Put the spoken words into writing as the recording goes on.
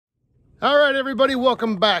All right, everybody,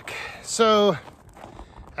 welcome back. So,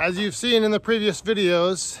 as you've seen in the previous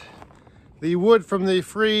videos, the wood from the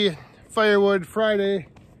free Firewood Friday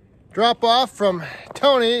drop-off from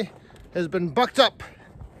Tony has been bucked up.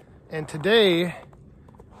 And today,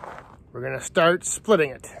 we're gonna start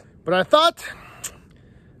splitting it. But I thought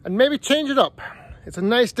I'd maybe change it up. It's a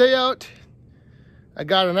nice day out. I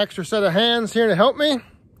got an extra set of hands here to help me.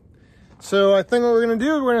 So I think what we're gonna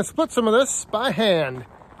do, we're gonna split some of this by hand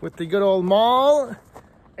with the good old maul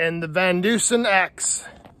and the Van Dusen axe.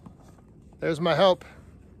 There's my help.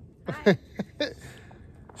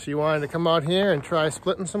 She wanted to come out here and try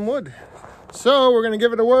splitting some wood. So we're gonna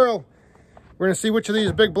give it a whirl. We're gonna see which of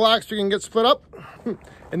these big blocks you can get split up,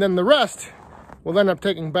 and then the rest we'll end up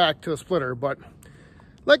taking back to the splitter. But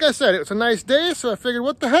like I said, it was a nice day, so I figured,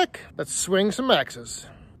 what the heck? Let's swing some axes.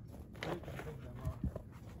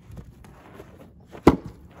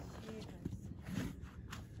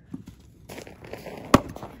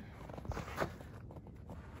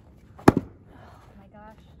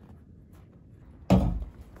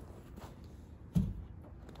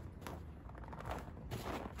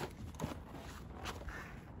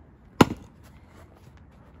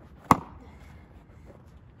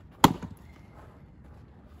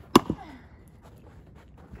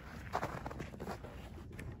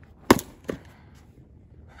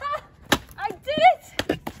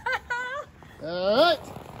 All right.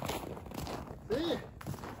 See?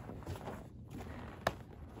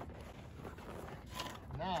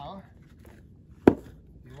 Now, if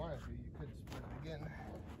you wanted to, you could split it again.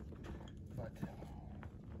 But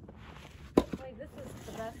wait, this is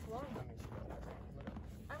the best one.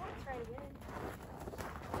 I want to try it again.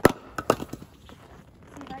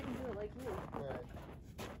 See if I can do it like you. All right.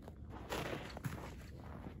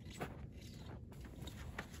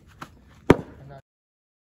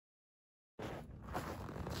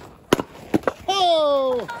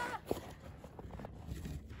 Oh!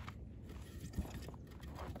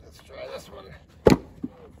 Let's try this one. It's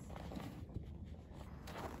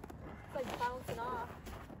like bouncing off.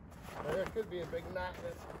 There could be a big knot in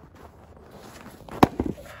it.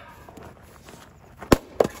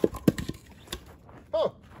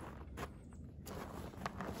 Oh!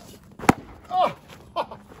 Oh!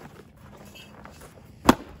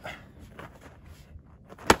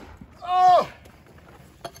 Oh!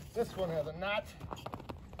 This one has a knot.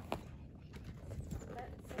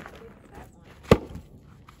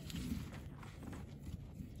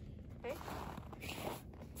 Okay.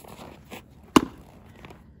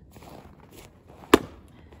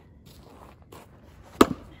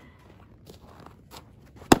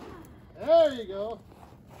 There you go.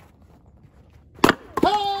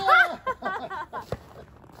 Ah!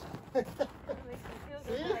 It makes me feel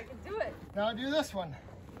good that I can do it. Now do this one.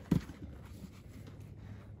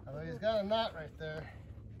 Although he's got a knot right there.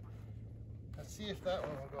 Let's see if that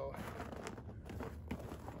one will go.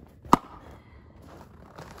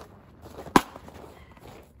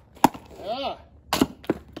 Ah!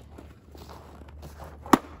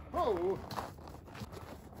 Oh!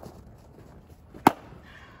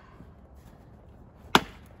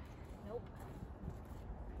 Nope.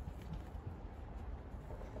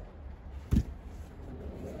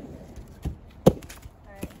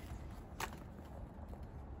 Alright.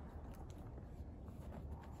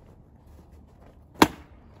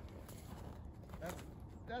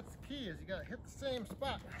 That's the key, is you gotta hit the same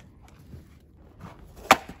spot.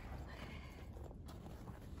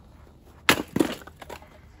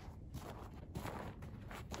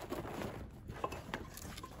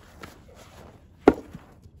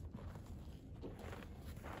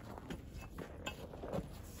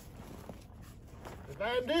 The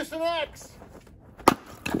Van Dusen axe.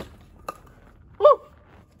 Woo!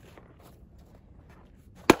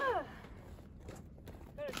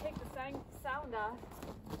 Better take the sound off.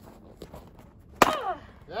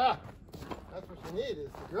 Yeah, that's what you need,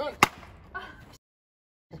 is the grunt.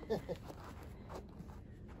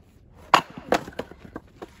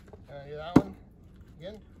 Do that one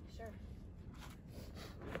again? Sure.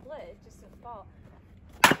 Split, it just didn't fall.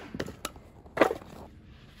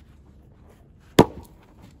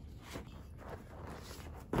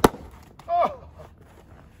 Oh!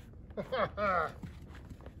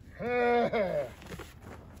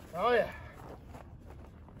 Oh yeah.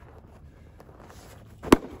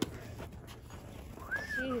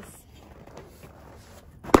 Jeez.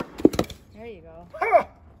 There you go.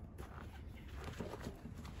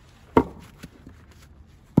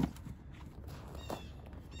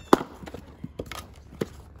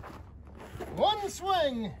 One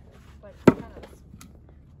swing! But kind of.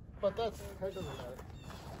 But that doesn't matter.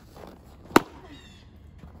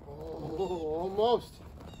 Oh. Almost.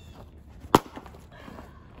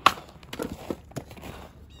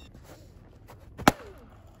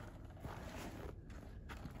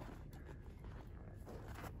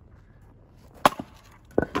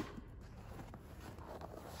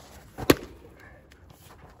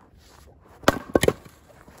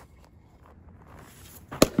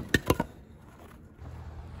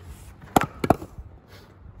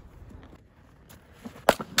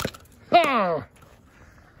 Oh.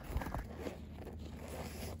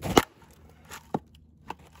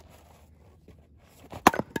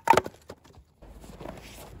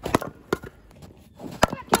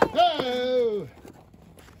 Oh.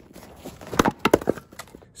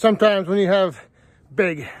 Sometimes when you have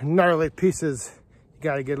big, gnarly pieces, you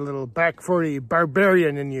gotta get a little back 40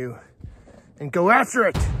 barbarian in you and go after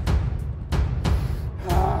it.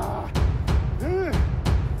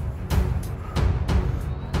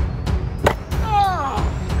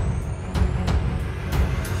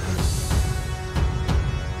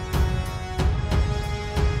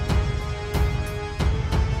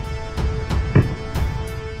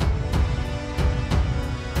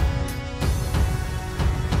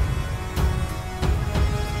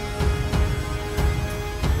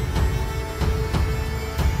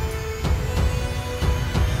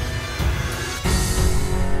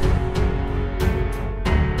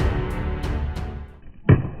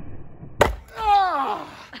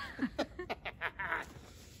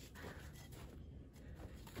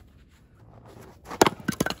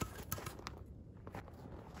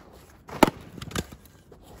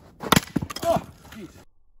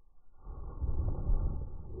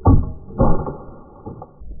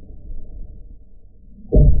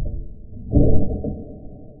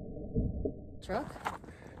 Truck?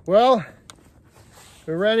 Well,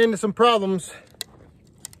 we ran into some problems.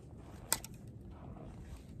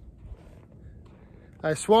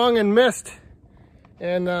 I swung and missed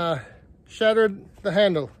and shattered the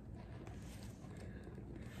handle.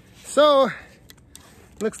 So,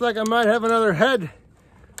 looks like I might have another head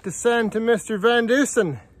to send to Mr. Van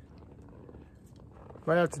Dusen.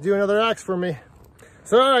 Might have to do another axe for me.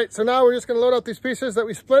 So, all right, so now we're just gonna load up these pieces that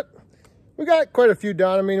we split. We got quite a few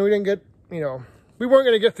done. I mean, we didn't get, you know, we weren't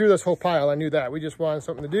gonna get through this whole pile. I knew that. We just wanted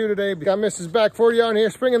something to do today. We got Mrs. Back 40 on here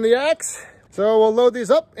springing the axe. So we'll load these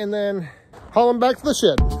up and then haul them back to the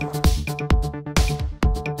shed.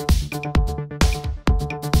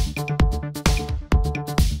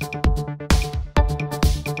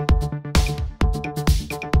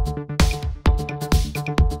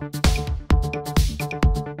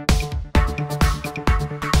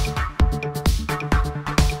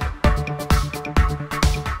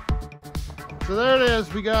 So there it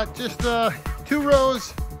is. We got just 2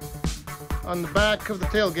 rows on the back of the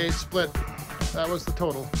tailgate split. That was the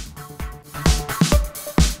total.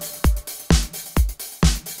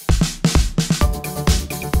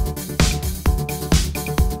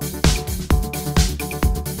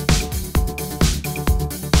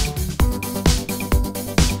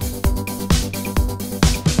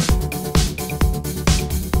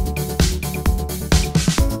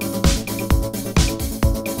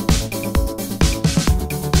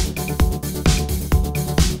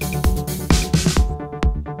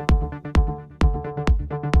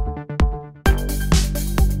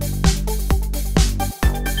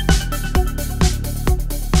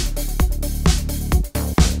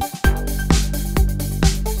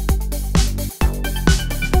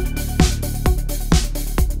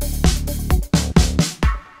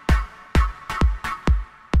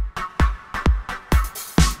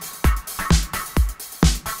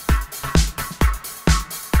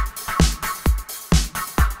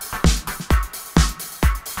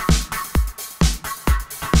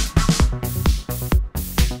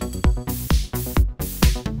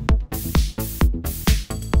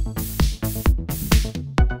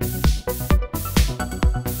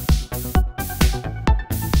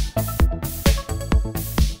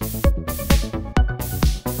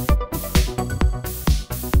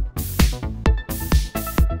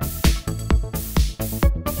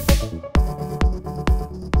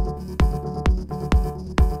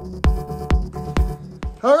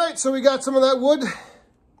 All right, so we got some of that wood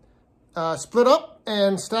split up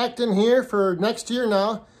and stacked in here for next year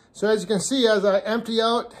now. So as you can see, as I empty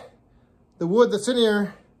out the wood that's in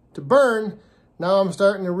here to burn, now I'm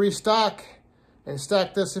starting to restock and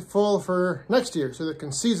stack this full for next year so that it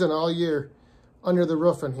can season all year under the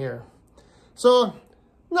roof in here. So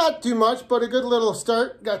not too much, but a good little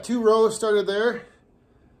start. Got 2 rows started there,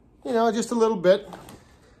 you know, just a little bit.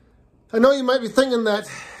 I know you might be thinking that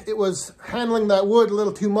it was handling that wood a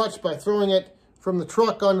little too much by throwing it from the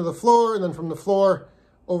truck onto the floor and then from the floor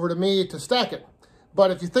over to me to stack it.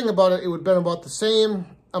 But if you think about it, it would have been about the same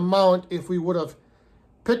amount if we would have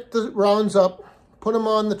picked the rounds up, put them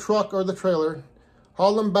on the truck or the trailer,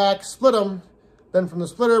 hauled them back, split them, then from the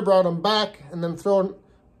splitter brought them back, and then thrown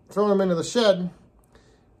them into the shed.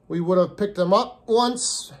 We would have picked them up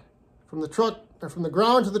once from the truck, or from the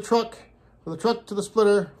ground to the truck, from the truck to the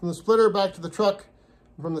splitter, from the splitter back to the truck,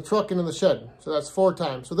 and from the truck into the shed. So that's 4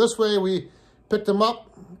 times. So this way we picked them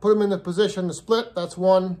up, put them in the position to split. That's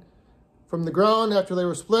 1. From the ground after they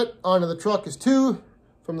were split onto the truck is 2.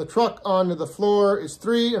 From the truck onto the floor is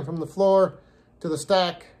 3. And from the floor to the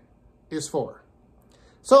stack is 4.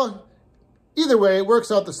 So either way, it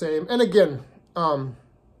works out the same. And again,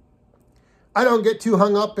 I don't get too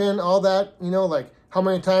hung up in all that, you know, like how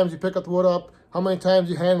many times you pick up the wood up, how many times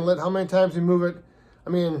you handle it, how many times you move it. I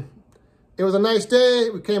mean, it was a nice day.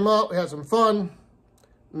 We came out, we had some fun.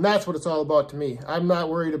 And that's what it's all about to me. I'm not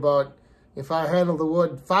worried about if I handle the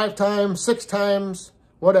wood 5 times, 6 times,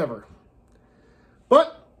 whatever.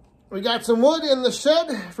 But we got some wood in the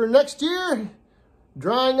shed for next year,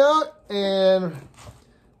 drying out, and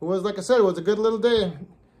it was, like I said, it was a good little day.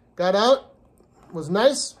 Got out, was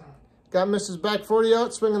nice. Got Mrs. Back 40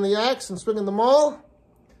 out, swinging the axe and swinging the maul.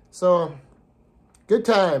 So, good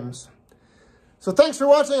times. So thanks for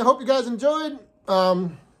watching. I hope you guys enjoyed.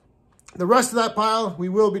 The rest of that pile, we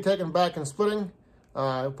will be taking back and splitting.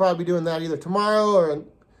 We'll probably be doing that either tomorrow or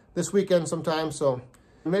this weekend sometime. So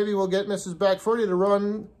maybe we'll get Mrs. Back 40 to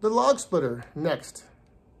run the log splitter next.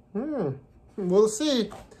 We'll see.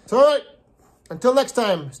 So, all right. Until next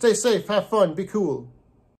time, stay safe, have fun, be cool.